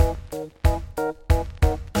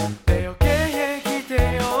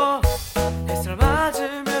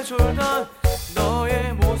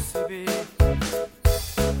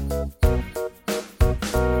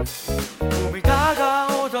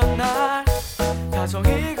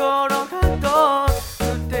다정히 걸어갔던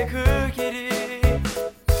그때 그 길이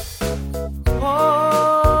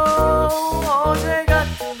어제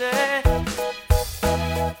같은데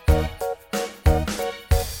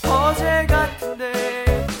어제 같은데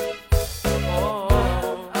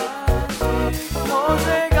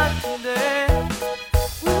어제 같은데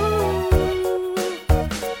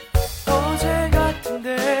어제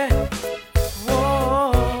같은데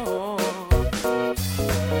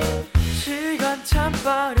시간 참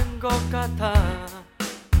빠른 것 같아.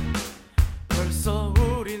 벌써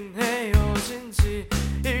우린 헤어진 지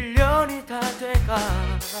 1년이 다 돼가.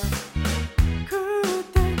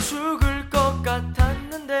 그땐 죽을 것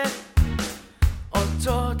같았는데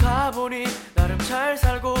어쩌다 보니 나름 잘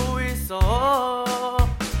살고 있어.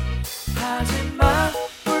 하지만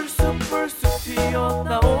불쑥불쑥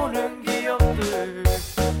튀어나오는 기억들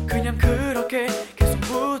그냥 그렇게 계속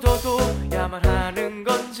묻어둬야만 하는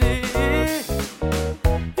건지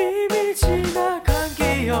이미 지나간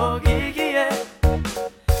기억이기에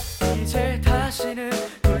이제 다시는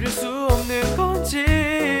돌릴 수 없는 건지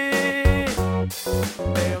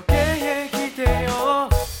내 어깨에 기대어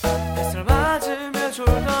햇살 맞으며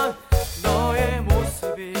졸던 너의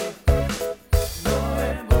모습이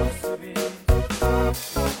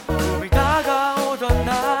꿈이 다가오던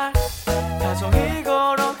날 다정히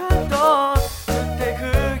걸어갔던 그때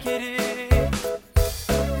그 길이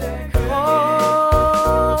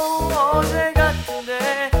어제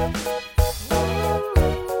같은데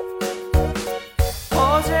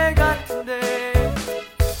어제 같은데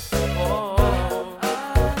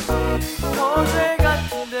어제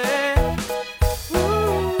같은데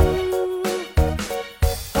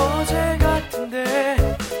어제 같은데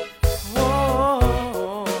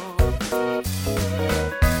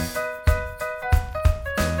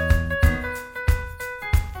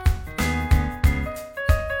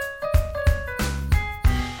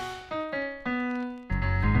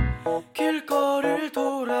길거리를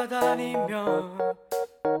돌아다니며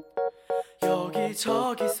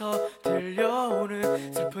여기저기서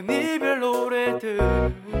들려오는 슬픈 이별 노래들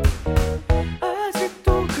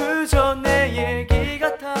아직도 그저 내 얘기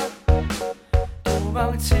같아.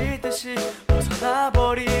 도망치듯이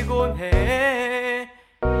벗어나버리곤 해.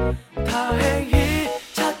 다행히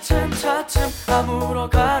차츰차츰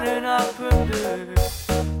아물어가는 아픔들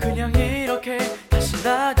그냥 이렇게 다시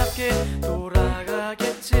나답게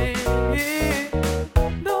돌아가겠지.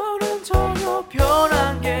 너는 전혀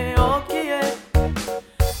변한 게 없기에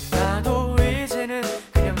나도 이제는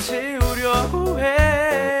그냥 지우려고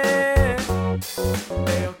해.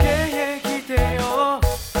 내 어깨에 기대어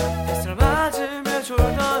햇살 맞으며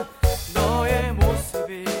졸던 너의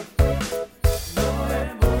모습이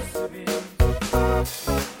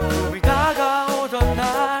꿈이 다가오던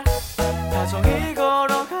날 다정히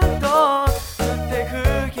걸어갔던 그때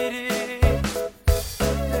그 길이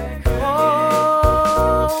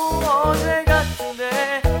어제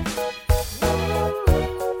같은데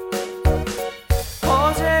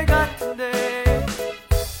어제 같은데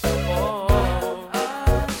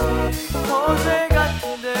어제